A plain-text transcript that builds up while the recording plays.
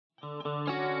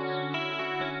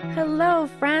Hello,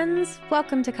 friends.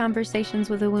 Welcome to Conversations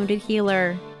with a Wounded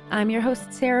Healer. I'm your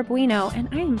host, Sarah Bueno, and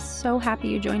I am so happy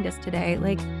you joined us today.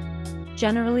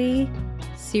 Generally,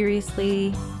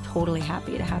 seriously, totally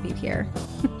happy to have you here.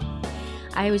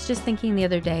 I was just thinking the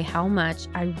other day how much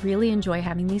I really enjoy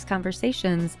having these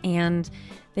conversations, and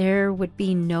there would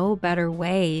be no better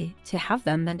way to have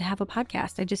them than to have a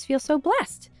podcast. I just feel so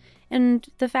blessed. And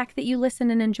the fact that you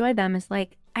listen and enjoy them is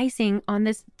like icing on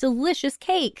this delicious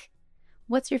cake.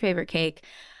 What's your favorite cake?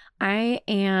 I've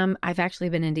actually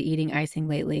been into eating icing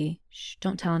lately. Shh,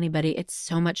 don't tell anybody. It's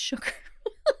so much sugar.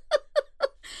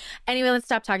 Anyway, let's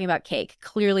stop talking about cake.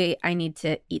 Clearly, I need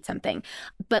to eat something.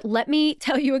 But let me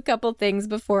tell you a couple things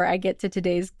before I get to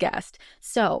today's guest.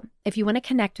 So if you want to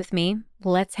connect with me,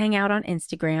 let's hang out on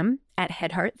Instagram at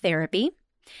Head Heart Therapy.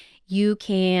 You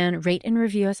can rate and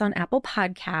review us on Apple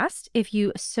Podcast if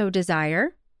you so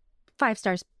desire. 5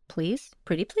 stars, please.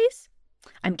 Pretty please.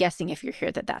 I'm guessing if you're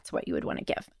here that's what you would want to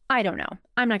give. I don't know.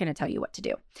 I'm not going to tell you what to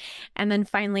do. And then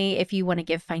finally, if you want to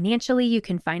give financially, you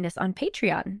can find us on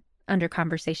Patreon under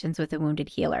Conversations with a Wounded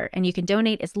Healer. And you can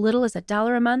donate as little as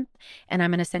 $1 a month. And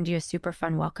I'm going to send you a super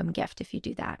fun welcome gift if you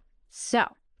do that. So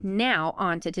now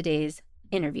on to today's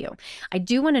interview. I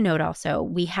do want to note also,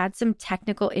 we had some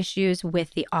technical issues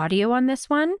with the audio on this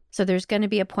one. So there's going to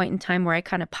be a point in time where I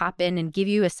kind of pop in and give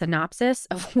you a synopsis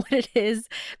of what it is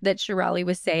that Shirali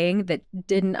was saying that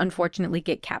didn't unfortunately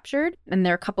get captured. And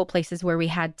there are a couple places where we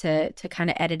had to kind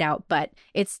of edit out, but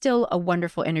it's still a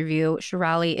wonderful interview.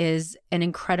 Shirali is an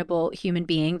incredible human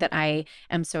being that I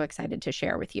am so excited to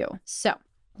share with you. So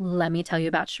let me tell you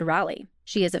about Shirali.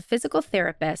 She is a physical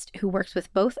therapist who works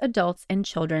with both adults and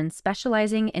children,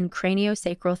 specializing in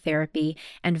craniosacral therapy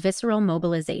and visceral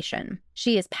mobilization.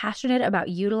 She is passionate about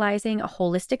utilizing a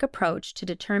holistic approach to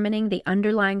determining the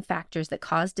underlying factors that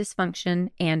cause dysfunction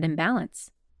and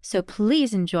imbalance. So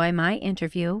please enjoy my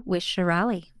interview with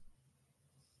Shirali.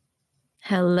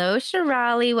 Hello,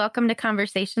 Shirali. Welcome to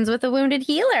Conversations with a Wounded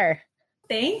Healer.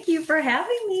 Thank you for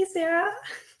having me, Sarah.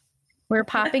 We're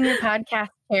popping your podcast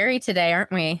cherry today,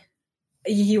 aren't we?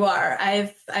 You are.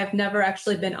 I've never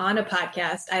actually been on a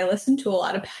podcast. I listen to a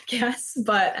lot of podcasts,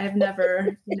 but I've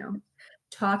never,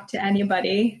 talked to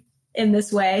anybody in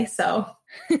this way. So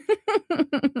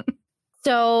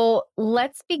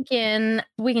let's begin.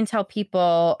 We can tell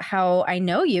people how I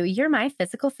know you. You're my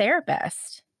physical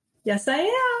therapist. Yes, I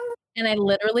am. And I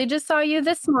literally just saw you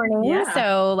this morning. Yeah.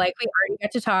 So we already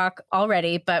got to talk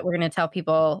already, but we're going to tell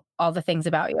people all the things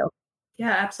about you.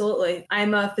 Yeah, absolutely.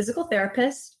 I'm a physical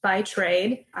therapist by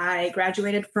trade. I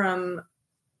graduated from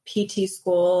PT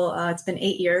school. It's been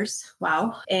 8 years.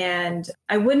 Wow. And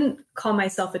I wouldn't call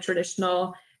myself a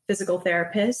traditional physical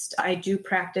therapist. I do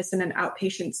practice in an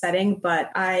outpatient setting,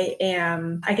 but I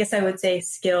guess I would say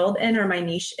skilled in, or my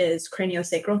niche is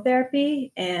craniosacral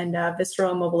therapy and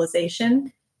visceral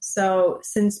mobilization. So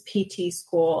since PT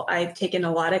school, I've taken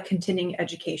a lot of continuing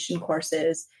education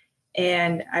courses.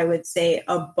 And I would say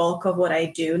a bulk of what I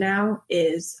do now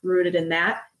is rooted in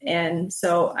that. And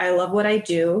so I love what I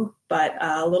do, but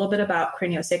a little bit about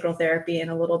craniosacral therapy and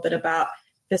a little bit about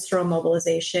visceral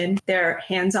mobilization. They're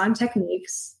hands-on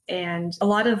techniques and a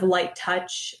lot of light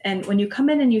touch. And when you come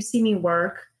in and you see me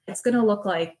work, it's going to look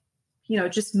like,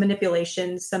 just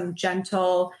manipulations, some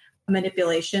gentle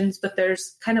manipulations, but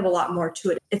there's kind of a lot more to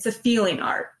it. It's a feeling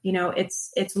art.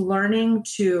 It's learning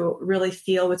to really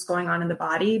feel what's going on in the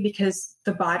body, because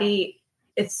the body,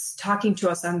 it's talking to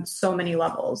us on so many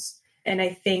levels. And I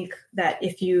think that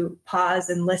if you pause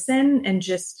and listen and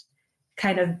just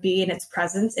kind of be in its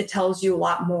presence, it tells you a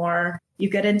lot more. You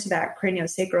get into that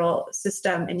craniosacral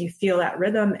system and you feel that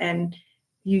rhythm, and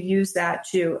you use that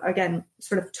to, again,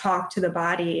 sort of talk to the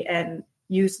body and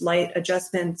use light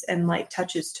adjustments and light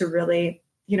touches to really,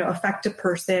 affect a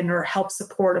person or help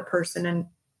support a person and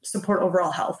support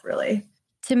overall health, really.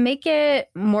 To make it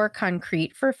more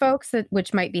concrete for folks,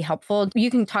 which might be helpful,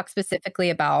 you can talk specifically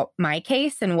about my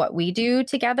case and what we do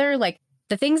together. Like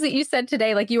the things that you said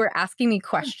today, like you were asking me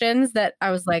questions that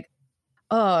I was like,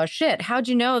 oh shit, how'd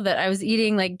you know that I was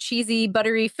eating like cheesy,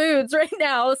 buttery foods right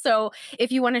now? So if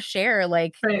you want to share a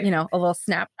little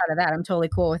snapshot of that, I'm totally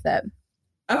cool with it.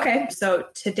 Okay. So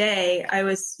today I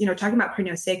was, talking about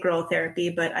craniosacral therapy,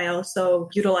 but I also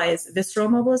utilize visceral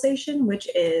mobilization, which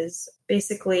is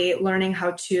basically learning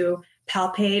how to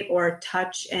palpate or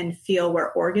touch and feel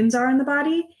where organs are in the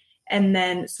body, and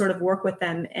then sort of work with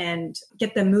them and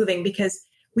get them moving, because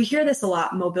we hear this a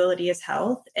lot, mobility is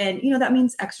health. And, that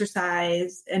means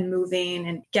exercise and moving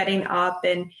and getting up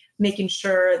and making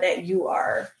sure that you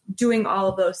are doing all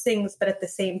of those things. But at the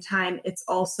same time, it's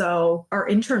also our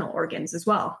internal organs as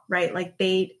well, right? Like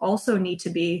they also need to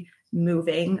be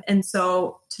moving. And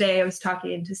so today I was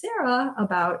talking to Sarah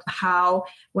about how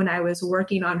when I was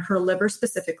working on her liver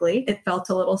specifically, it felt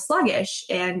a little sluggish.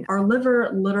 And our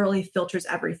liver literally filters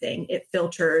everything. It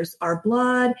filters our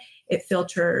blood, it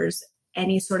filters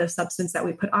any sort of substance that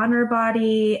we put on our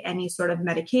body, any sort of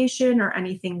medication or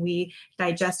anything we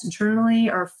digest internally,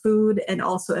 our food, and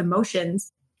also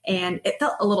emotions. And it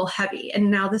felt a little heavy. And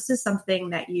now this is something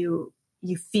that you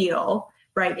feel,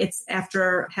 right? It's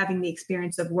after having the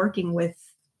experience of working with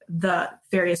the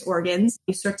various organs,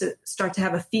 you start to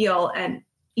have a feel, and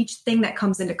each thing that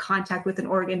comes into contact with an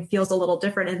organ feels a little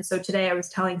different. And so today I was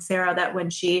telling Sarah that when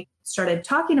she started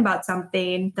talking about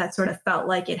something that sort of felt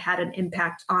like it had an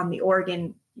impact on the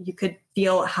organ, you could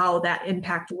feel how that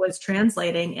impact was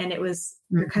translating. And it was,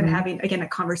 you're kind of having, again, a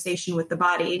conversation with the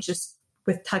body, just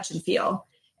with touch and feel.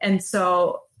 And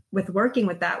so with working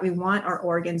with that, we want our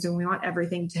organs and we want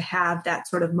everything to have that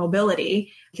sort of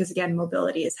mobility, because again,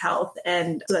 mobility is health.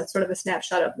 And so that's sort of a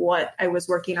snapshot of what I was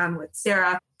working on with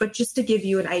Sarah. But just to give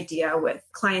you an idea with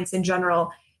clients in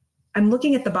general, I'm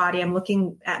looking at the body, I'm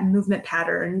looking at movement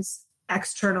patterns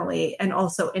externally and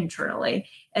also internally.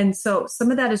 And so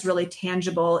some of that is really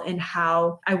tangible in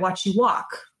how I watch you walk,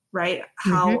 right?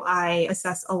 How I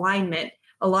assess alignment.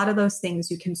 A lot of those things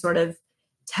you can sort of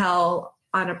tell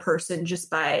on a person just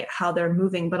by how they're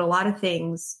moving. But a lot of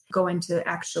things go into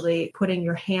actually putting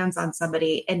your hands on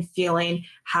somebody and feeling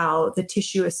how the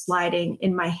tissue is sliding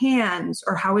in my hands,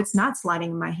 or how it's not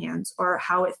sliding in my hands, or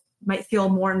how it might feel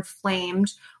more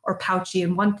inflamed or pouchy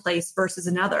in one place versus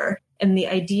another. And the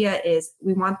idea is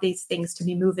we want these things to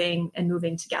be moving and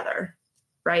moving together,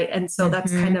 right? And so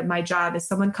that's kind of my job. Is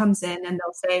someone comes in and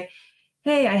they'll say,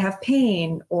 hey, I have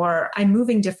pain, or I'm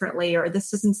moving differently, or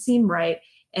this doesn't seem right.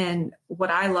 And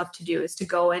what I love to do is to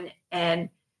go in and,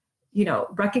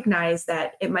 recognize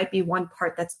that it might be one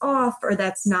part that's off or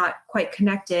that's not quite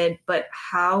connected, but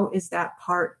how is that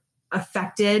part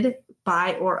affected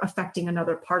by or affecting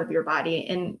another part of your body,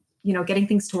 and, getting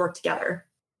things to work together.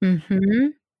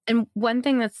 And one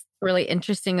thing that's really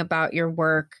interesting about your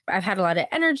work, I've had a lot of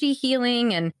energy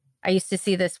healing, and I used to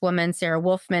see this woman, Sarah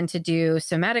Wolfman, to do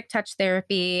somatic touch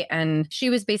therapy, and she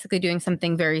was basically doing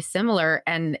something very similar.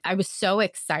 And I was so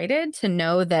excited to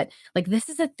know that, like, this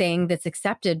is a thing that's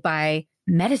accepted by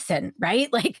medicine,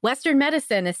 right? Like, Western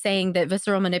medicine is saying that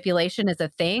visceral manipulation is a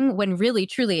thing, when really,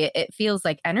 truly, it feels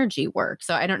like energy work.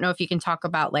 So I don't know if you can talk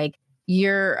about like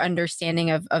your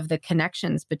understanding of the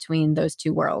connections between those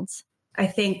two worlds. I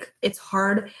think it's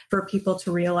hard for people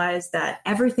to realize that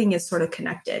everything is sort of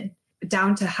connected,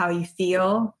 down to how you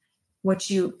feel, what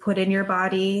you put in your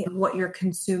body, what you're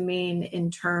consuming in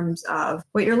terms of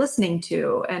what you're listening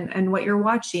to and what you're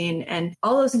watching. And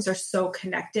all those things are so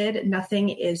connected. Nothing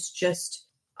is just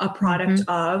a product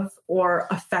of or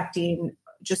affecting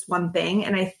just one thing.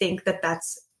 And I think that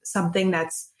that's something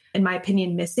that's, in my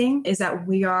opinion, missing, is that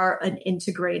we are an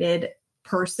integrated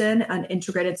person, an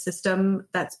integrated system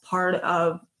that's part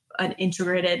of an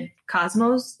integrated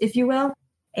cosmos, if you will.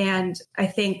 And I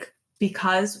think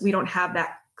because we don't have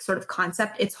that sort of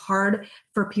concept, it's hard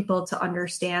for people to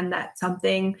understand that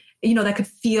something, that could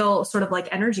feel sort of like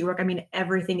energy work. I mean,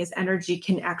 everything is energy,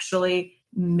 can actually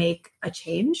make a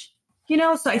change,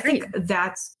 So I think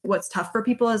that's what's tough for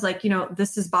people, is like,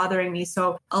 this is bothering me,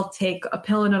 so I'll take a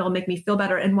pill and it'll make me feel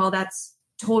better. And while that's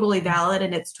totally valid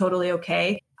and it's totally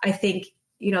okay, I think,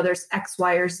 there's X,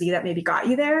 Y, or Z that maybe got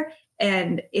you there.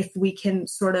 And if we can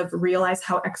sort of realize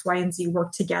how X, Y, and Z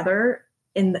work together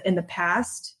in the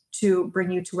past to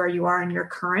bring you to where you are in your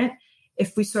current,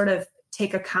 if we sort of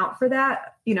take account for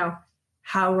that,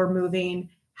 how we're moving,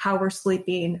 how we're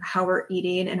sleeping, how we're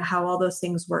eating, and how all those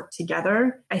things work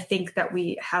together, I think that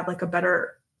we have like a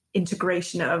better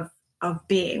integration of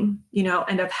being,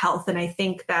 and of health. And I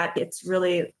think that it's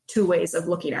really two ways of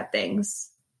looking at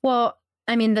things. Well,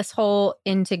 I mean, this whole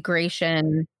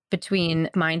integration between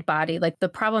mind, body, like the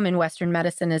problem in Western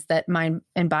medicine is that mind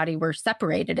and body were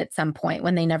separated at some point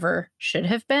when they never should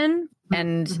have been.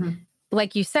 And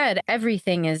like you said,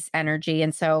 everything is energy.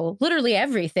 And so literally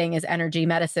everything is energy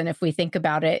medicine, if we think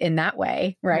about it in that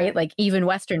way, right? Like even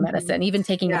Western medicine, even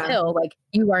taking a pill, like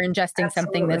you are ingesting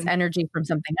something that's energy from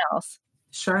something else.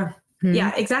 Sure.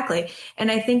 Yeah, exactly. And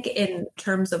I think in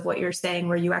terms of what you're saying,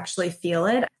 where you actually feel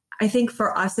it, I think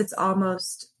for us, it's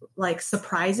almost like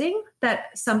surprising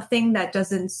that something that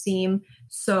doesn't seem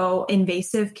so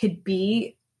invasive could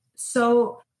be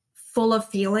so full of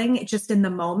feeling just in the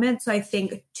moment. So I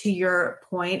think, to your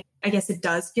point, I guess it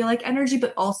does feel like energy,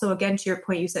 but also, again, to your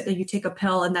point, you said that you take a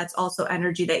pill and that's also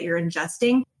energy that you're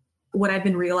ingesting. What I've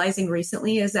been realizing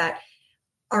recently is that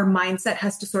our mindset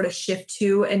has to sort of shift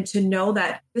to, and to know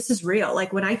that this is real.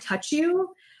 Like when I touch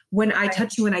you, when I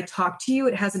touch you, when I talk to you,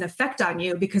 it has an effect on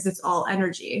you because it's all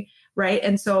energy, right?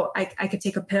 And so I could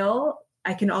take a pill.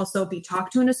 I can also be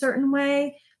talked to in a certain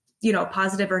way,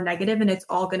 positive or negative, and it's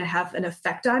all going to have an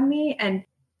effect on me. And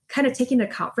kind of taking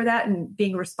account for that and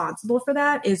being responsible for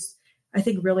that is, I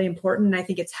think, really important. And I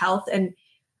think it's health. And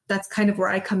that's kind of where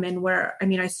I come in, where,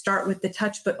 I start with the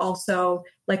touch, but also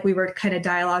like we were kind of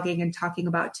dialoguing and talking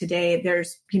about today,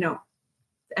 there's,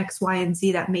 X, Y, and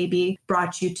Z that maybe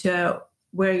brought you to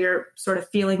where you're sort of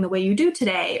feeling the way you do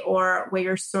today, or where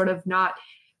you're sort of not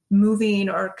moving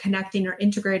or connecting or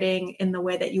integrating in the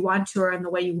way that you want to, or in the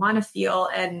way you want to feel,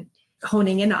 and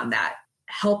honing in on that,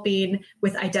 helping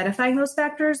with identifying those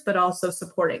factors, but also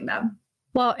supporting them.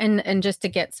 Well, and just to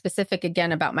get specific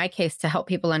again about my case to help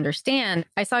people understand,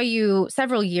 I saw you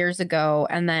several years ago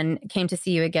and then came to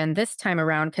see you again this time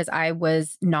around because I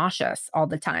was nauseous all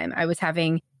the time. I was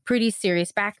having pretty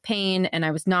serious back pain and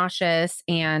I was nauseous,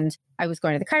 and I was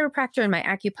going to the chiropractor and my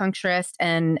acupuncturist,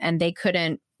 and they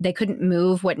couldn't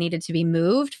move what needed to be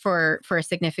moved for a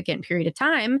significant period of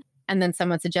time. And then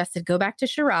someone suggested go back to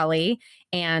Shirali.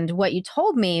 And what you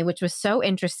told me, which was so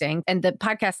interesting, and the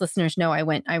podcast listeners know I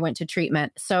went to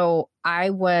treatment. So I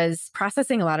was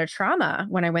processing a lot of trauma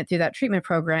when I went through that treatment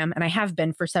program, and I have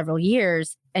been for several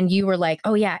years. And you were like,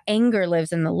 oh yeah, anger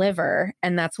lives in the liver.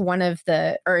 And that's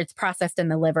it's processed in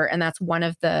the liver. And that's one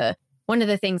of the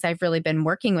things I've really been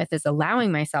working with is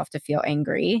allowing myself to feel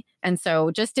angry. And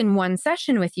so just in one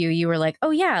session with you, you were like,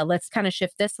 oh yeah, let's kind of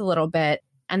shift this a little bit.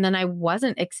 And then I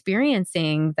wasn't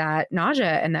experiencing that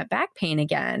nausea and that back pain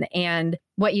again. And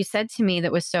what you said to me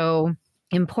that was so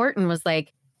important was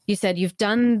like, you said you've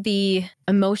done the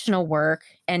emotional work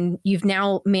and you've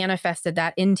now manifested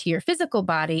that into your physical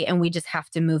body, and we just have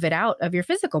to move it out of your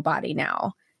physical body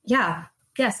now. Yeah.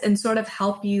 Yes. And sort of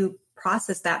help you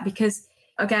process that, because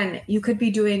again, you could be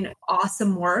doing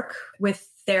awesome work with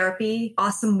therapy,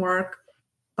 awesome work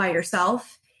by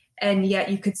yourself, and yet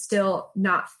you could still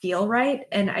not feel right.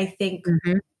 And I think,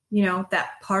 that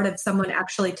part of someone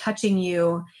actually touching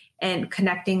you and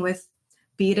connecting with,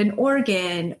 be it an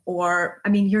organ or,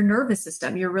 your nervous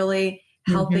system, you're really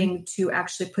helping to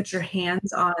actually put your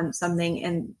hands on something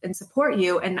and support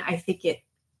you. And I think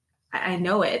I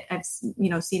know it. I've,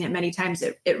 seen it many times.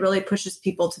 It really pushes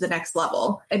people to the next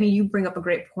level. You bring up a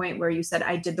great point where you said,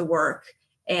 I did the work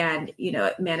and,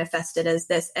 it manifested as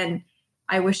this. And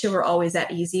I wish it were always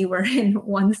that easy, where in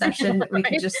one session we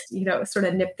could just, sort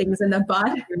of nip things in the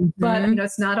bud, but,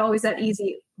 it's not always that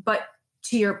easy. But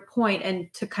to your point,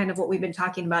 and to kind of what we've been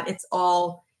talking about, it's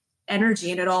all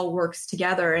energy and it all works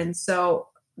together. And so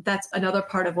that's another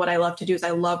part of what I love to do is I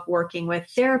love working with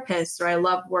therapists, or I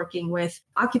love working with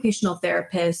occupational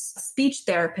therapists, speech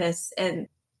therapists, and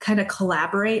kind of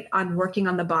collaborate on working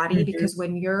on the body. Because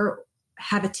when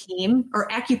have a team, or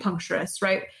acupuncturists,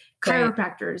 right?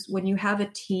 Chiropractors, when you have a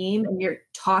team and you're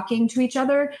talking to each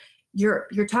other, you're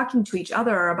talking to each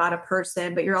other about a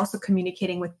person, but you're also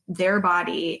communicating with their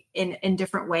body in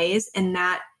different ways, and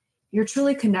that you're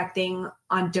truly connecting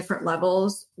on different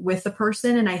levels with the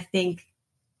person. And I think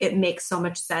it makes so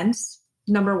much sense,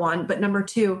 number one. But number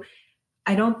two,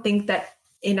 I don't think that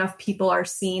enough people are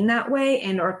seen that way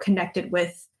and are connected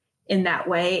with in that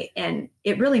way. And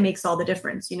it really makes all the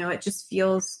difference. It just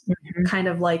feels kind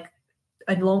of like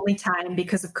a lonely time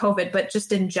because of COVID, but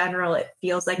just in general, it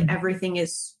feels like everything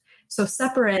is so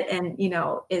separate and,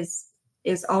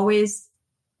 is always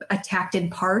attacked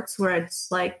in parts, where it's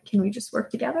like, can we just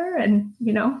work together and,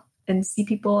 and see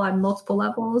people on multiple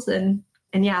levels? And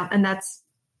that's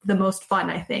the most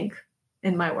fun, I think,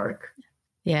 in my work.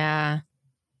 Yeah.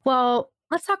 Well,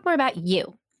 let's talk more about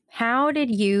you. How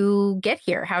did you get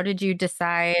here? How did you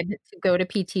decide to go to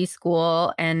PT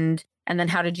school? And then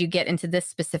how did you get into this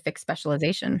specific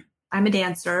specialization? I'm a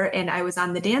dancer, and I was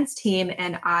on the dance team,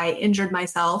 and I injured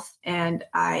myself, and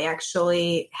I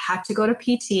actually had to go to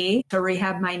PT to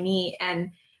rehab my knee.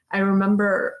 And I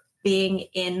remember being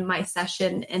in my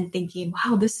session and thinking,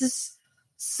 wow, this is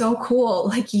so cool.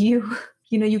 Like you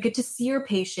get to see your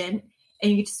patient,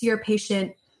 and you get to see your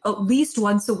patient at least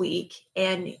once a week,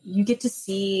 and you get to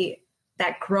see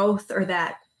that growth or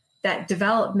that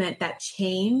development, that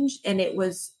change. And it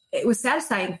was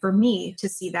satisfying for me to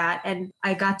see that. And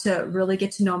I got to really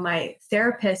get to know my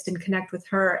therapist and connect with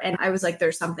her. And I was like,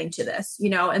 there's something to this,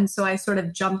 and so I sort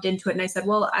of jumped into it, and I said,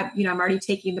 well, I'm already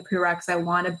taking the prereqs. I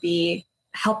want to be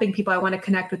helping people. I want to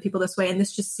connect with people this way. And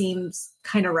this just seems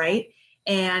kind of right.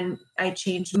 And I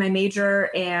changed my major,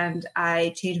 and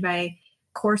I changed my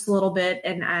course a little bit,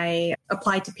 and I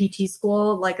applied to PT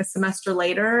school like a semester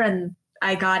later. And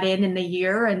I got in the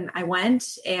year and I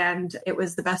went, and it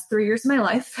was the best 3 years of my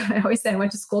life. I always say I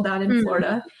went to school down in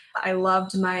Florida. I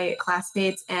loved my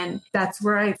classmates, and that's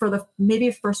where for the maybe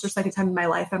first or second time in my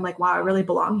life, I'm like, wow, I really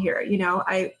belong here.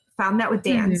 I found that with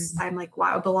dance. I'm like,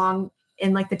 wow, I belong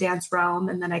in like the dance realm.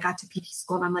 And then I got to PT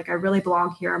school and I'm like, I really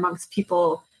belong here amongst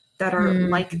people that are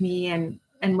like me and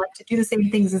like to do the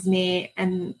same things as me.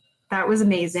 And that was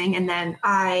amazing. And then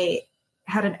I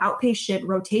had an outpatient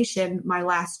rotation my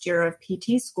last year of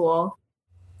PT school.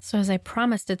 So as I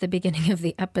promised at the beginning of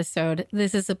the episode,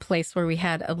 this is a place where we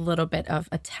had a little bit of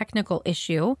a technical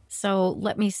issue. So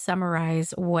let me summarize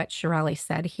what Shirali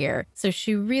said here. So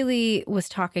she really was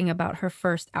talking about her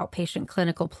first outpatient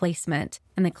clinical placement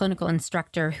and the clinical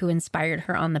instructor who inspired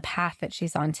her on the path that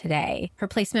she's on today. Her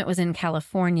placement was in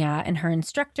California, and her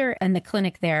instructor and the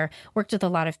clinic there worked with a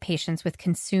lot of patients with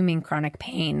consuming chronic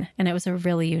pain. And it was a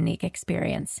really unique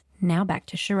experience. Now back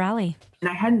to Shirali. And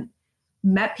I hadn't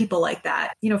met people like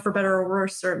that, for better or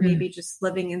worse, or maybe just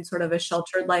living in sort of a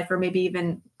sheltered life, or maybe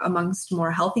even amongst more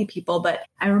healthy people. But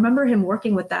I remember him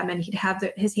working with them, and he'd have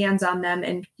his hands on them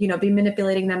and, be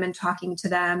manipulating them and talking to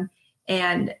them.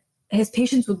 And his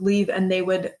patients would leave and they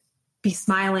would be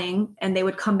smiling, and they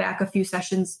would come back a few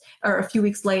sessions or a few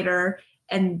weeks later,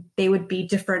 and they would be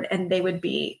different, and they would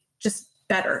be just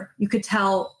better. You could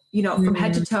tell, from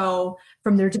head to toe,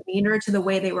 from their demeanor to the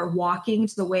way they were walking,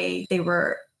 to the way they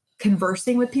were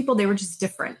conversing with people, they were just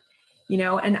different,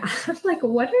 and I'm like,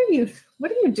 what are you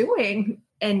doing?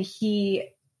 And he,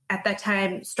 at that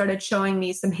time, started showing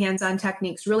me some hands-on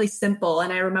techniques, really simple.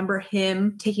 And I remember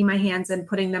him taking my hands and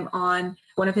putting them on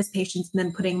one of his patients, and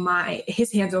then putting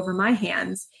his hands over my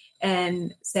hands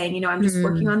and saying, I'm just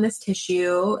working on this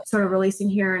tissue, sort of releasing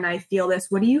here. And I feel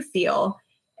this. What do you feel?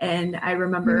 And I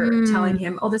remember telling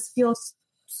him, oh, this feels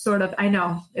sort of, I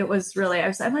know it was really,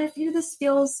 I'm like, this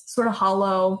feels sort of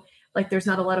hollow, like there's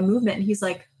not a lot of movement. And he's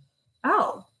like,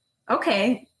 oh,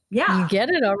 okay. Yeah. You get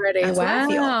it already. That's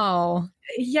wow.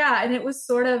 Yeah. And it was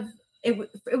sort of, it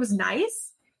was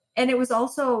nice. And it was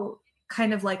also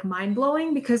kind of like mind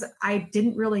blowing, because I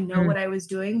didn't really know what I was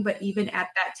doing. But even at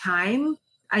that time,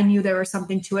 I knew there was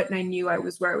something to it, and I knew I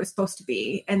was where I was supposed to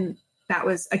be. And that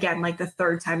was, again, like the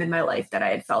third time in my life that I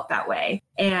had felt that way.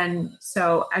 And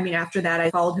so, after that,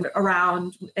 I followed him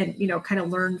around and, kind of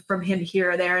learned from him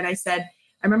here or there. And I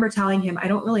remember telling him, I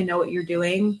don't really know what you're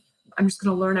doing. I'm just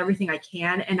going to learn everything I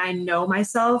can. And I know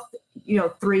myself,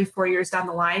 3-4 years down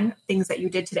the line, things that you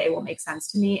did today will make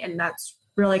sense to me. And that's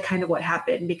really kind of what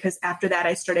happened, because after that,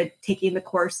 I started taking the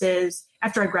courses.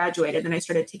 After I graduated, then I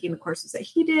started taking the courses that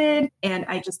he did. And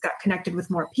I just got connected with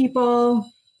more people.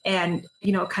 And,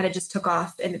 it kind of just took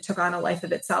off, and it took on a life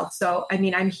of itself. So,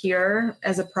 I'm here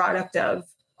as a product of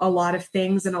a lot of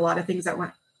things, and a lot of things that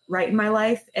went right in my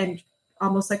life, and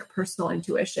almost like a personal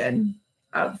intuition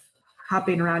of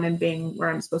hopping around and being where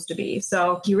I'm supposed to be.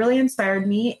 So he really inspired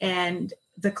me, and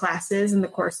the classes and the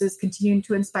courses continue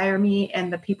to inspire me,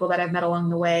 and the people that I've met along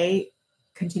the way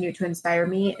continue to inspire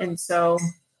me. And so,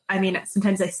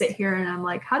 sometimes I sit here and I'm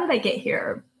like, how did I get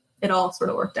here? It all sort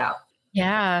of worked out.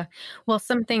 Yeah. Well,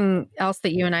 something else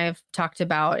that you and I have talked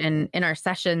about in our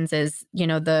sessions is,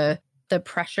 the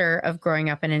pressure of growing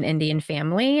up in an Indian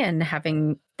family and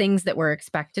having things that were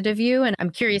expected of you. And I'm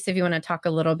curious if you want to talk a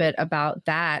little bit about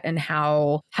that, and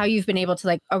how you've been able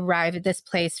to arrive at this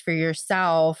place for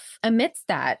yourself amidst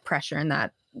that pressure and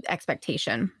that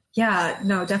expectation. Yeah,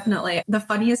 no, definitely. The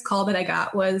funniest call that I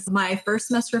got was my first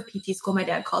semester of PT school. My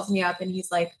dad calls me up and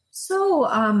he's like, so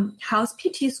how's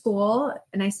PT school?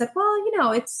 And I said,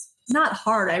 well, it's not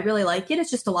hard. I really like it.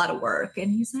 It's just a lot of work.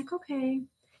 And he's like, okay.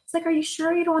 It's like, are you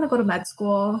sure you don't want to go to med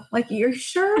school? Like, you're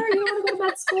sure you don't want to go to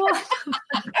med school?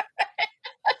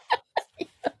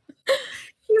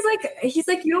 He's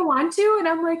like, you don't want to? And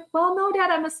I'm like, well, no, Dad,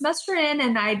 I'm a semester in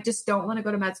and I just don't want to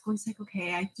go to med school. And he's like,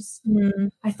 okay,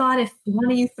 I thought if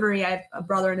one of you three, I have a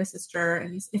brother and a sister.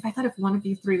 And if I thought if one of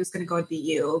you three was going to go, it'd be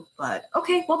you. But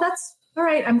okay, well, that's all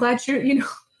right. I'm glad you're.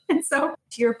 And so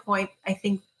to your point, I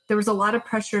think there was a lot of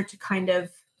pressure to kind of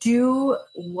do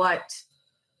what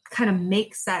kind of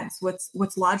makes sense,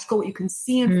 what's logical, what you can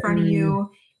see in front of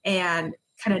you, and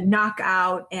kind of knock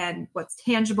out, and what's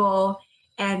tangible.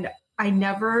 And I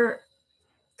never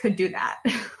could do that.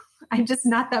 I'm just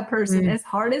not that person. As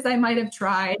hard as I might have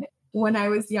tried when I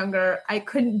was younger, I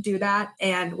couldn't do that.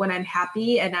 And when I'm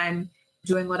happy and I'm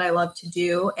doing what I love to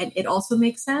do, and it also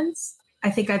makes sense, I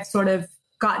think I've sort of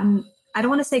gotten, I don't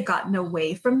want to say gotten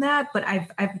away from that, but I've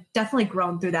definitely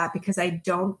grown through that, because I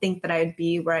don't think that I'd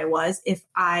be where I was if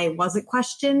I wasn't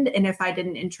questioned, and if I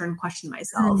didn't in turn question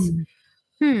myself.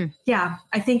 Yeah,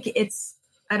 I think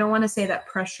I don't want to say that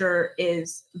pressure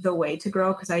is the way to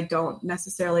grow, because I don't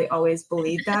necessarily always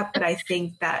believe that. But I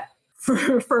think that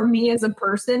for me as a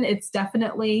person, it's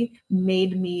definitely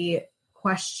made me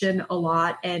question a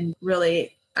lot and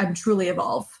really, I'm truly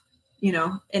evolve,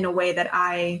 in a way that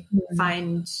I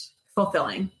find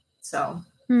fulfilling. So,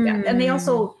 yeah. And they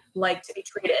also like to be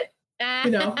treated,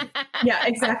 Yeah,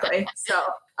 exactly.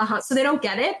 So they don't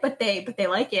get it, but they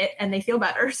like it and they feel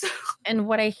better. So. And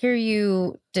what I hear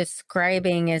you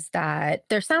describing is that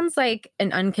there sounds like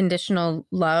an unconditional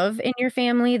love in your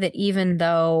family, that even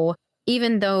though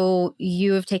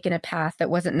you have taken a path that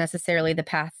wasn't necessarily the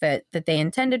path that they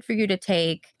intended for you to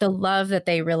take, the love that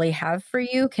they really have for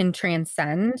you can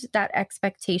transcend that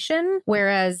expectation.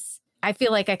 Whereas I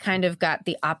feel like I kind of got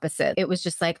the opposite. It was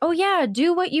just like, oh yeah,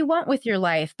 do what you want with your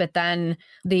life. But then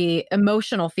the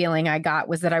emotional feeling I got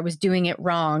was that I was doing it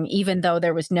wrong, even though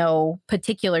there was no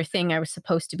particular thing I was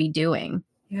supposed to be doing.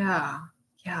 Yeah.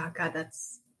 Yeah. God,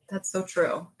 that's so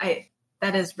true.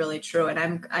 That is really true.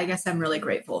 And I guess I'm really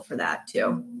grateful for that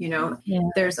too.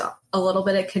 There's a little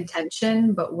bit of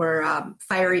contention, but we're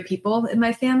fiery people in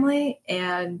my family.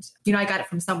 And, I got it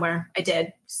from somewhere. I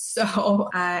did. So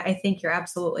I think you're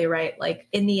absolutely right. Like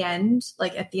in the end,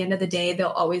 like at the end of the day, they'll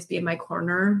always be in my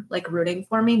corner, like rooting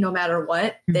for me, no matter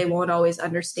what. They won't always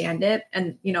understand it.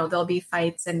 And, there'll be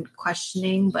fights and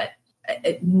questioning, but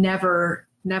it never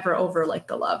over like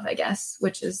the love, I guess,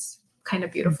 which is kind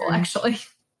of beautiful, actually.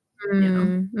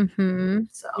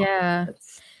 So yeah.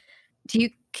 Do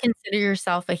you consider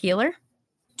yourself a healer?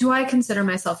 Do I consider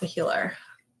myself a healer?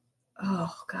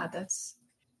 Oh God,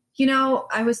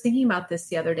 I was thinking about this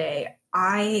the other day.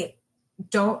 I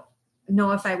don't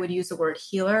know if I would use the word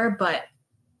healer, but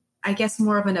I guess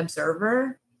more of an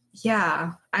observer.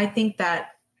 Yeah. I think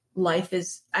that life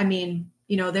is,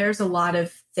 there's a lot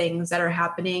of things that are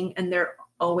happening, and there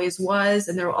always was,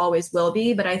 and there always will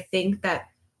be. But I think that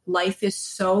life is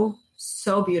so,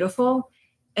 so beautiful,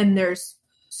 and there's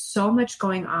so much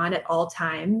going on at all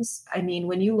times.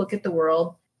 When you look at the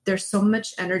world, there's so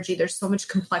much energy, there's so much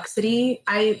complexity.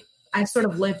 I sort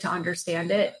of live to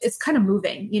understand it. It's kind of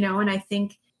moving, and I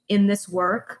think in this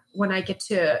work, when I get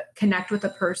to connect with a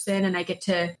person and I get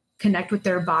to connect with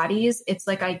their bodies, it's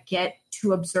like I get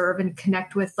to observe and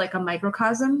connect with like a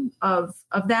microcosm of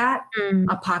that,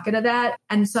 a pocket of that.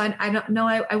 And so I don't know,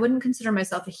 I wouldn't consider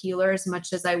myself a healer as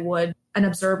much as I would an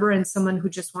observer and someone who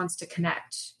just wants to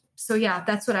connect. So yeah,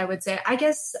 that's what I would say. I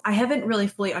guess I haven't really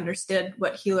fully understood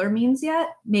what healer means yet.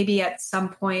 Maybe at some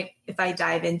point, if I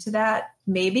dive into that,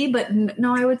 maybe, but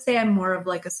no, I would say I'm more of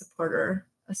like a supporter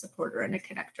and a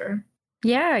connector.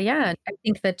 Yeah. I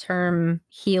think the term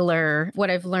healer,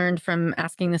 what I've learned from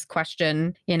asking this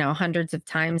question, hundreds of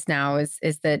times now is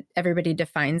that everybody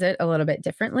defines it a little bit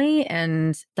differently.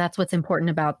 And that's what's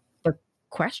important about the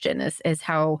question is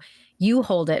how you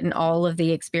hold it and all of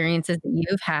the experiences that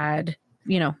you've had,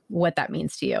 what that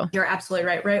means to you. You're absolutely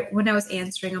right. Right. When I was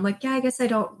answering, I'm like, yeah, I guess I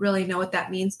don't really know what that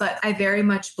means, but I very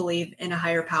much believe in a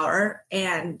higher power.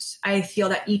 And I feel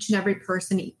that each and every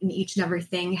person in each and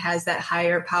everything has that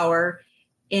higher power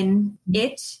in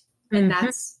it. And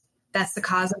that's the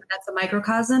cosm, that's the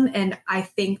microcosm. And I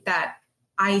think that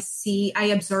I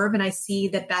observe and I see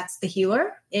that that's the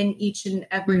healer in each and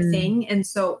everything. And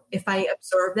so if I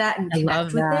observe that and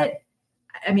connect with it,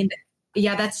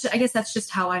 I guess that's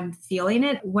just how I'm feeling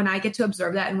it. When I get to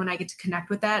observe that and when I get to connect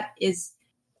with that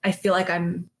I feel like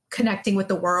I'm connecting with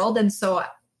the world. And so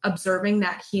observing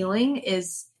that healing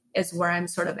is where I'm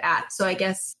sort of at. So I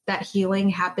guess that healing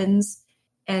happens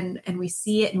and we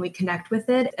see it and we connect with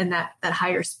it. And that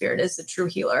higher spirit is the true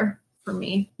healer for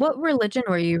me. What religion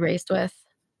were you raised with?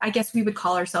 I guess we would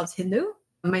call ourselves Hindu.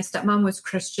 My stepmom was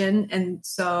Christian, and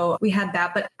so we had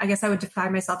that, but I guess I would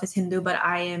define myself as Hindu, but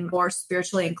I am more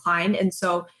spiritually inclined. And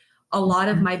so a lot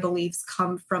of my beliefs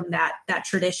come from that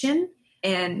tradition.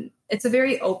 And it's a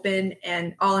very open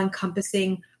and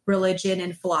all-encompassing religion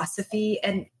and philosophy.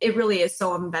 And it really is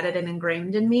so embedded and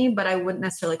ingrained in me, but I wouldn't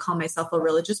necessarily call myself a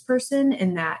religious person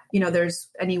in that, there's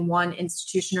any one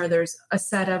institution or there's a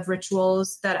set of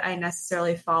rituals that I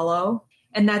necessarily follow.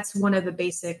 And that's one of the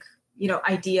basic,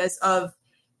 ideas of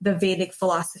the Vedic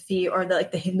philosophy or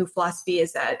the Hindu philosophy,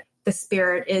 is that the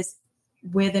spirit is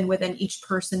within each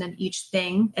person and each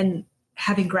thing. And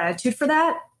having gratitude for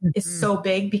that is so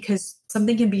big, because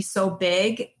something can be so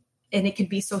big and it can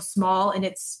be so small and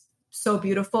it's so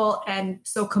beautiful and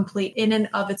so complete in and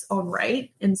of its own right.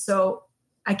 And so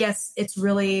I guess it's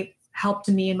really helped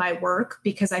me in my work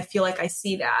because I feel like I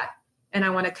see that and I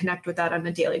want to connect with that on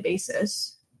a daily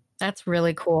basis. That's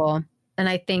really cool. And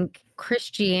I think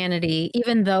Christianity,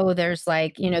 even though there's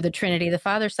like, the Trinity, the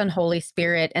Father, Son, Holy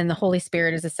Spirit, and the Holy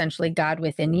Spirit is essentially God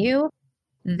within you,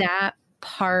 that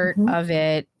part Mhm. of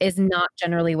it is not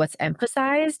generally what's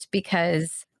emphasized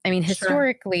because, Sure.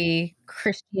 historically,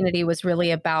 Christianity was really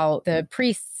about the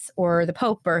priests or the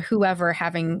Pope or whoever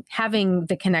having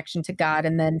the connection to God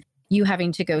and then you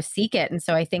having to go seek it. And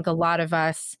so I think a lot of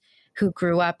us who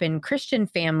grew up in Christian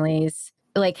families,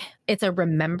 like it's a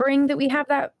remembering that we have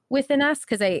that within us.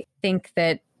 Cause I think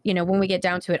that, when we get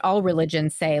down to it, all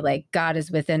religions say like God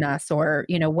is within us or,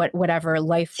 whatever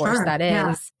life force Sure. that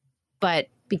Yeah. is. But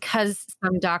because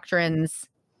some doctrines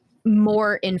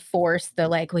more enforce the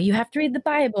like, well, you have to read the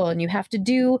Bible and you have to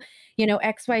do,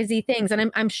 XYZ things.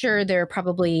 And I'm sure there are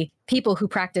probably people who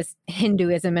practice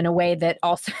Hinduism in a way that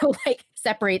also like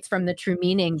separates from the true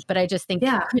meaning. But I just think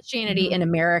Yeah. Christianity Mhm. in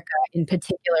America in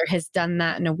particular has done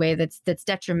that in a way that's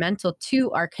detrimental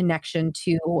to our connection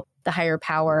to the higher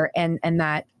power and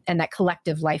that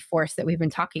collective life force that we've been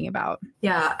talking about.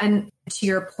 Yeah. And to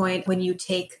your point, when you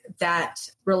take that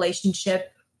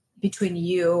relationship between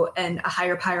you and a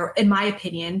higher power, in my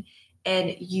opinion,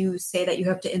 and you say that you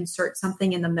have to insert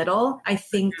something in the middle, I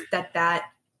think that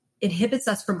inhibits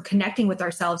us from connecting with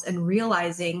ourselves and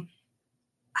realizing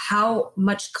how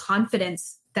much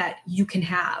confidence that you can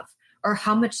have or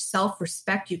how much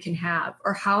self-respect you can have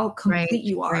or how complete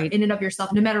you are in and of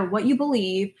yourself, no matter what you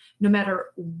believe, no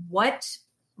matter what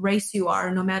race you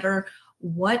are, no matter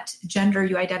what gender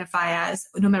you identify as,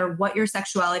 no matter what your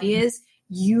sexuality is,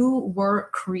 you were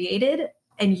created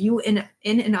and you in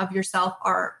and of yourself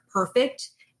are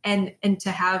perfect and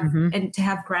to have and to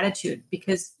have gratitude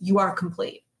because you are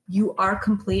complete. You are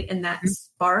complete and that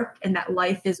spark and that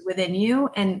life is within you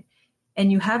and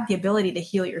you have the ability to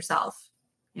heal yourself.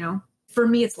 For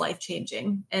me, it's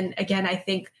life-changing. And again, I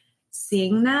think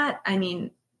seeing that,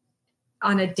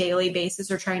 on a daily basis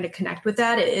or trying to connect with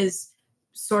that is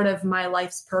sort of my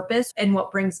life's purpose and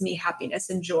what brings me happiness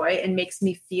and joy and makes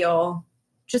me feel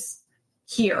just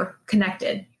here,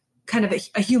 connected, kind of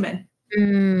a human.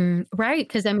 Right.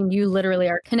 Because you literally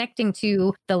are connecting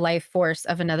to the life force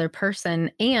of another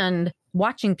person and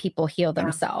watching people heal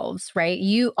themselves, right?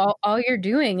 All you're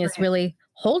doing is really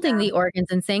holding the organs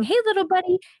and saying, hey, little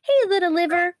buddy, hey, little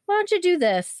liver, why don't you do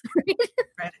this?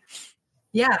 Right.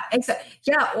 Yeah, exactly.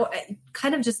 Yeah. Well,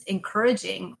 kind of just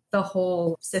encouraging the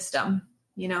whole system,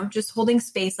 just holding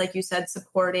space, like you said,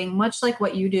 supporting, much like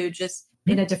what you do, just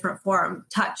in a different form,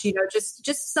 touch,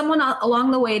 just someone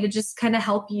along the way to just kind of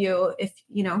help you if,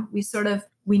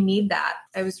 we need that.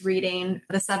 I was reading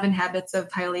The 7 Habits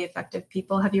of Highly Effective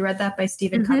People. Have you read that by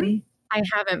Stephen Covey? I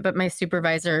haven't, but my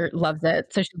supervisor loves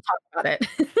it. So she'll talk about it.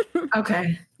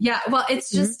 Okay. Yeah. Well, it's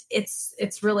just,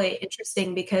 it's really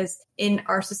interesting because in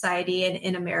our society and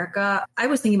in America, I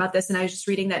was thinking about this and I was just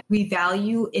reading that we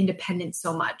value independence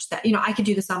so much that, I could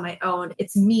do this on my own.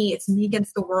 It's me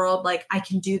against the world. Like I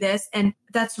can do this. And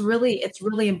it's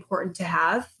really important to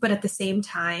have. But at the same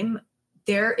time,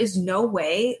 there is no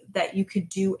way that you could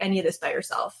do any of this by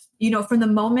yourself. From the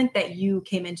moment that you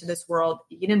came into this world,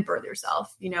 you didn't birth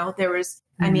yourself. There was,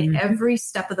 every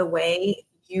step of the way,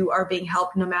 you are being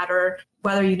helped no matter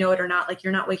whether you know it or not. Like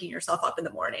you're not waking yourself up in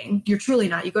the morning. You're truly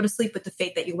not. You go to sleep with the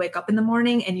faith that you wake up in the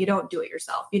morning and you don't do it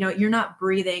yourself. You're not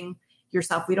breathing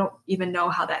yourself. We don't even know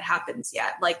how that happens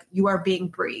yet. Like you are being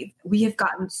breathed. We have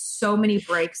gotten so many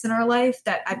breaks in our life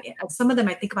that some of them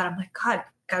I think about, I'm like, God,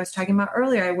 I was talking about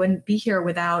earlier, I wouldn't be here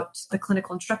without the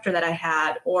clinical instructor that I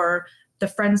had or the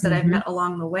friends that I've met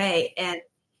along the way. And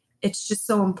it's just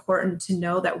so important to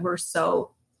know that we're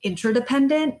so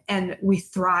interdependent and we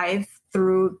thrive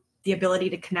through the ability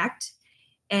to connect.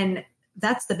 And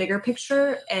that's the bigger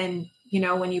picture. And,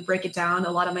 when you break it down,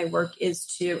 a lot of my work is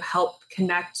to help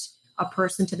connect a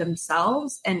person to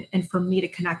themselves and for me to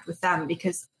connect with them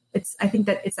because I think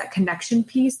that it's that connection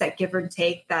piece, that give and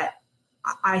take that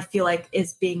I feel like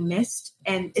is being missed.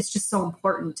 And it's just so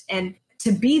important. And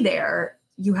to be there,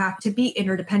 you have to be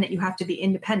interdependent. You have to be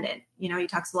independent. He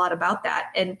talks a lot about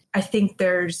that. And I think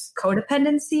there's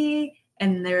codependency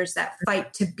and there's that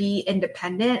fight to be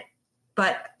independent,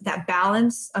 but that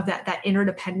balance of that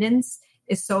interdependence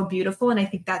is so beautiful. And I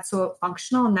think that's so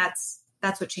functional and that's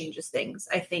what changes things,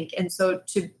 I think. And so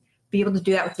to be able to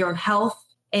do that with your own health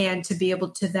and to be able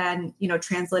to then,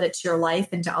 translate it to your life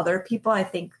and to other people, I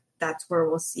think that's where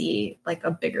we'll see like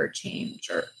a bigger change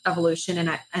or evolution.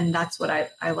 And that's what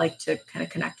I like to kind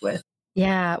of connect with.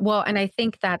 Yeah. Well, and I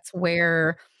think that's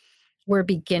where we're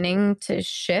beginning to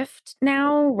shift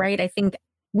now, right? I think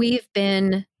we've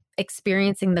been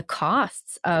experiencing the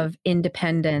costs of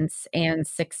independence and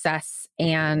success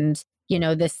and,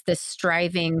 this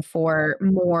striving for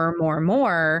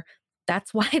more,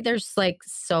 That's why there's like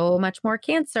so much more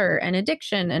cancer and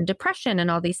addiction and depression and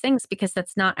all these things, because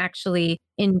that's not actually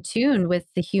in tune with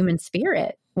the human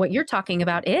spirit. What you're talking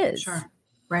about is. Sure.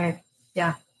 Right.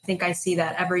 Yeah. I think I see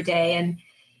that every day. And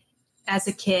as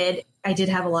a kid, I did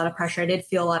have a lot of pressure. I did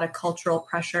feel a lot of cultural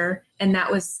pressure, and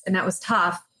that was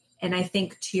tough. And I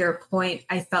think, to your point,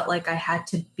 I felt like I had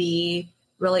to be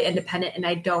really independent. And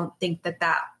I don't think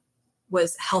that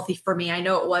was healthy for me. I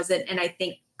know it wasn't. And I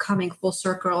think coming full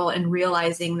circle and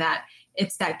realizing that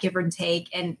it's that give and take,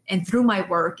 and through my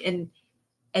work and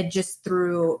just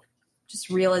through just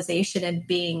realization and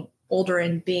being older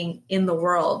and being in the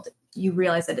world, you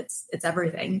realize that it's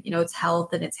everything. It's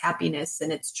health and it's happiness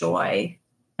and it's joy.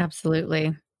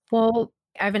 Absolutely. Well,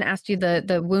 I haven't asked you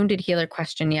the wounded healer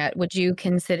question yet. Would you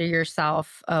consider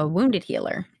yourself a wounded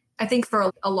healer? I think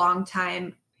for a long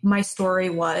time, my story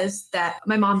was that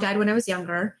my mom died when I was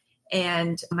younger,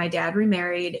 and my dad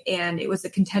remarried, and it was a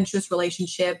contentious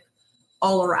relationship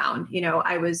all around.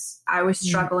 I was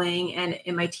struggling, and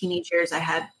in my teenage years, I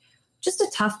had just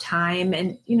a tough time,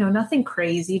 and nothing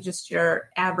crazy, just your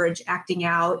average acting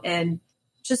out and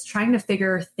just trying to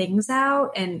figure things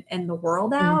out and the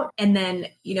world out. And then,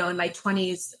 in my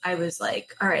 20s, I was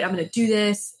like, all right, I'm going to do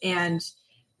this. And,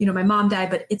 my mom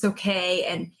died, but it's okay.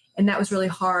 And that was really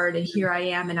hard. And here I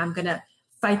am, and I'm going to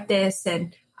fight this,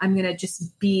 and I'm going to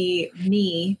just be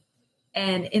me.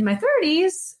 And in my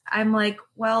 30s, I'm like,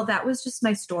 well, that was just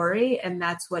my story, and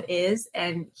that's what is.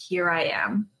 And here I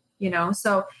am,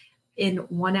 so in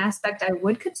one aspect, I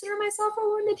would consider myself a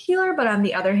wounded healer. But on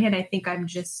the other hand, I think I'm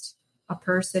just a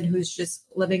person who's just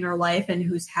living her life and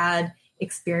who's had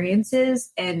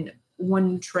experiences and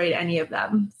wouldn't trade any of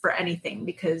them for anything,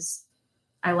 because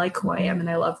I like who I am and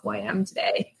I love who I am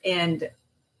today. And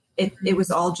it was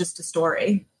all just a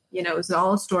story. It was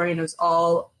all a story, and it was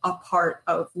all a part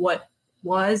of what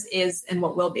was, is, and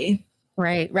what will be.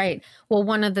 Right, right. Well,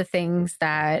 one of the things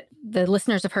that the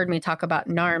listeners have heard me talk about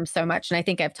NARM so much, and I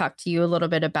think I've talked to you a little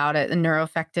bit about it, the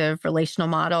neuroaffective relational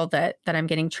model that I'm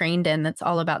getting trained in, that's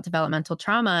all about developmental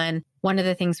trauma. And one of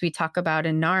the things we talk about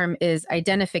in NARM is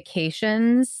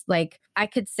identifications. Like, I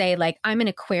could say, like, I'm an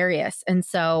Aquarius, and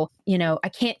so, I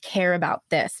can't care about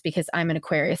this because I'm an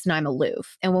Aquarius and I'm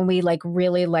aloof. And when we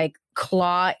really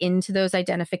claw into those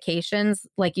identifications,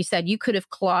 like you said, you could have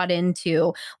clawed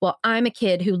into, well, I'm a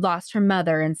kid who lost her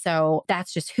mother, and so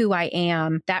that's just who I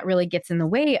am. That really gets in the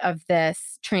way of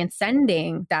this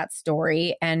transcending that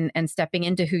story and stepping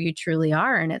into who you truly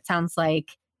are. And it sounds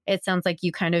like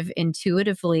you kind of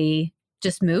intuitively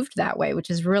just moved that way, which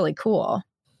is really cool.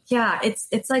 Yeah,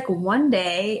 it's like one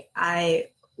day I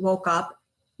woke up,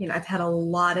 I've had a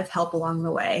lot of help along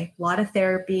the way, a lot of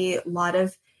therapy, a lot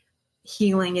of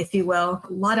healing, if you will,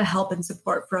 a lot of help and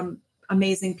support from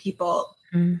amazing people.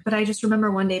 But I just remember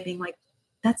one day being like,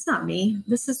 that's not me.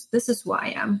 This is who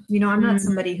I am. I'm not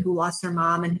somebody who lost their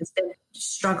mom and has been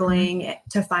struggling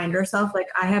to find herself. Like,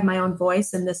 I have my own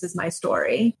voice, and this is my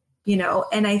story,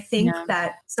 and I think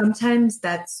that sometimes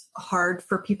that's hard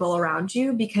for people around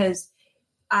you, because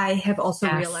I have also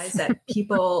realized that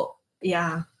people,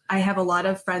 I have a lot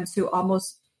of friends who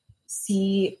almost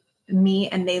see me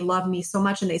and they love me so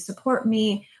much and they support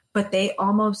me, but they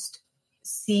almost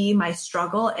see my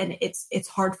struggle, and it's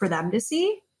hard for them to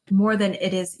see more than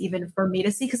it is even for me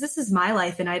to see, because this is my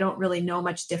life and I don't really know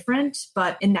much different.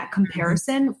 But in that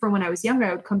comparison, from when I was younger,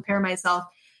 I would compare myself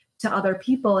to other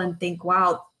people and think,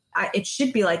 wow, it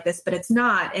should be like this, but it's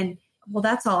not. And well,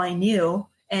 that's all I knew.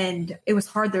 And it was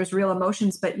hard. There was real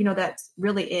emotions, but that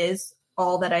really is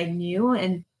all that I knew.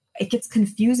 And it gets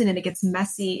confusing and it gets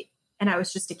messy. And I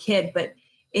was just a kid, but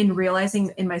in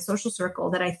realizing in my social circle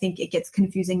that I think it gets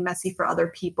confusing, messy for other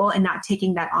people, and not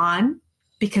taking that on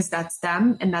because that's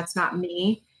them and that's not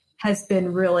me, has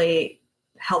been really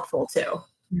helpful too.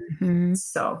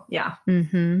 So yeah,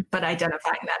 but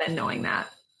identifying that and knowing that.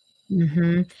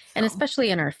 And especially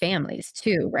in our families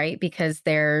too, right? Because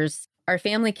our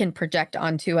family can project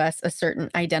onto us a certain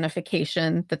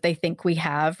identification that they think we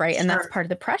have, right? And that's part of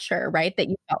the pressure, right? That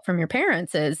you felt from your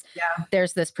parents is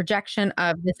there's this projection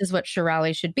of, this is what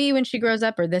Shirali should be when she grows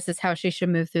up, or this is how she should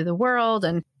move through the world.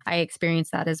 And I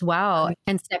experienced that as well.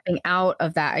 And stepping out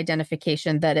of that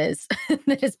identification that is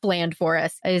planned for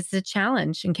us is a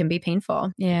challenge and can be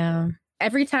painful. Yeah.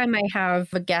 Every time I have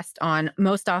a guest on,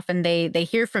 most often they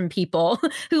hear from people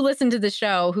who listen to the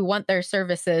show who want their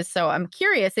services. So I'm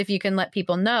curious if you can let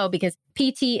people know, because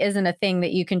PT isn't a thing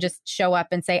that you can just show up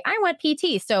and say, I want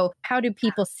PT. So how do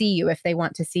people see you if they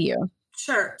want to see you?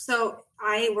 Sure. So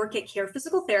I work at Care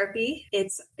Physical Therapy.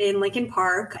 It's in Lincoln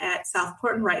Park at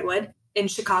Southport and Wrightwood. in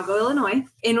Chicago, Illinois.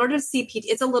 In order to see PT,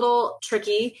 it's a little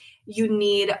tricky. You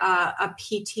need a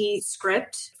PT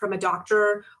script from a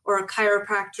doctor or a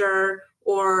chiropractor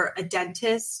or a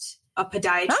dentist, a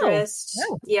podiatrist.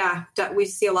 Oh. Yeah, we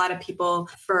see a lot of people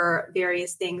for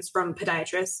various things from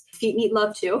podiatrists. Feet need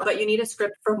love too, but you need a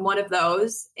script from one of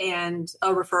those and a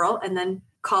referral, and then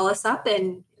call us up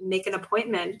and make an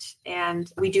appointment.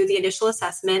 And we do the initial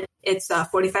assessment. It's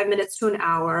 45 minutes to an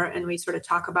hour. And we sort of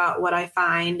talk about what I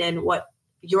find and what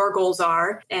your goals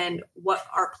are and what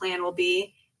our plan will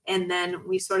be. And then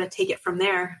we sort of take it from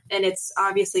there. And it's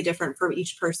obviously different for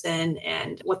each person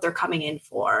and what they're coming in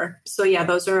for. So yeah,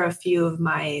 those are a few of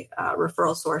my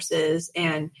referral sources.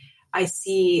 And I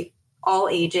see all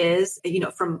ages,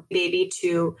 from baby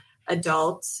to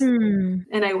adults. And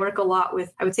I work a lot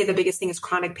with, I would say the biggest thing is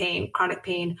chronic pain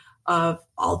of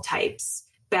all types,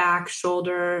 back,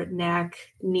 shoulder, neck,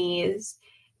 knees,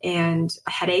 and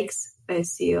headaches. I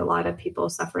see a lot of people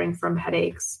suffering from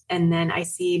headaches. And then I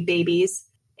see babies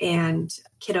and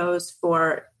kiddos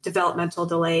for developmental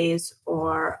delays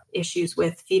or issues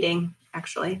with feeding,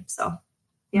 actually. So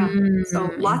yeah, so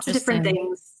lots of different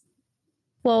things.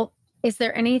 Well, is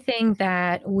there anything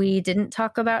that we didn't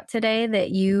talk about today that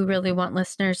you really want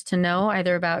listeners to know,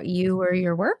 either about you or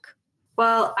your work?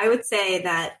 Well, I would say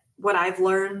that what I've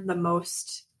learned the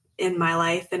most in my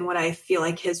life and what I feel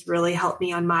like has really helped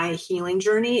me on my healing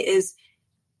journey is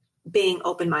being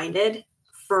open-minded.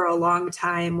 For a long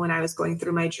time when I was going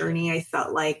through my journey, I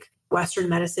felt like Western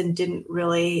medicine didn't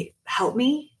really help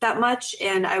me that much.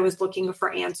 And I was looking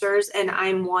for answers. And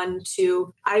I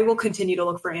will continue to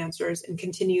look for answers and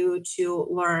continue to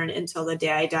learn until the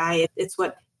day I die. It's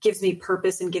what gives me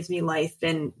purpose and gives me life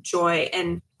and joy.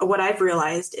 And what I've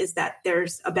realized is that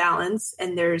there's a balance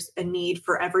and there's a need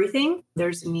for everything.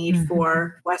 There's a need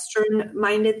for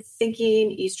Western-minded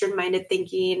thinking, Eastern-minded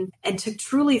thinking, and to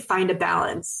truly find a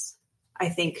balance, I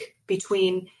think,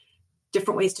 between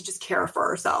different ways to just care for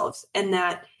ourselves, and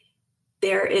that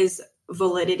there is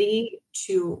validity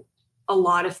to a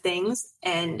lot of things.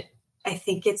 And I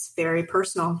think it's very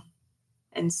personal.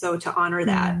 And so to honor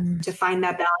that, to find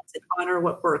that balance and honor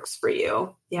what works for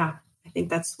you. Yeah, I think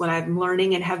that's what I'm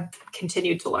learning and have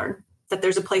continued to learn, that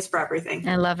there's a place for everything.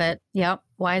 I love it. Yep.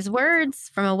 Wise words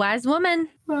from a wise woman.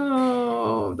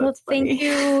 Oh, that's funny. Thank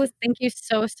you. Thank you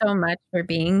so much for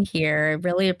being here. I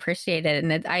really appreciate it.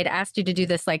 And I'd asked you to do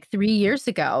this like 3 years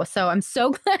ago. So I'm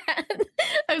so glad.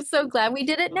 I'm so glad we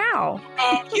did it now.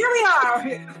 And here we are.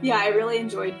 Yeah, I really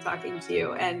enjoyed talking to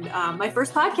you. And my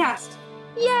first podcast.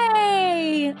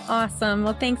 Yay! Awesome.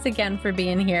 Well, thanks again for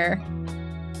being here.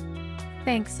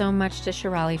 Thanks so much to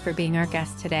Shirali for being our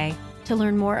guest today. To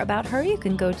learn more about her, you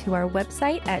can go to our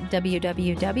website at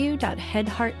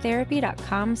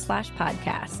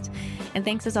www.headhearttherapy.com/podcast. And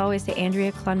thanks as always to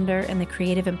Andrea Klunder and the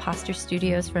Creative Imposter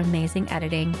Studios for amazing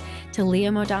editing, to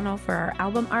Liam O'Donnell for our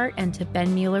album art, and to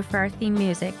Ben Mueller for our theme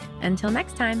music. Until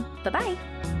next time, bye-bye.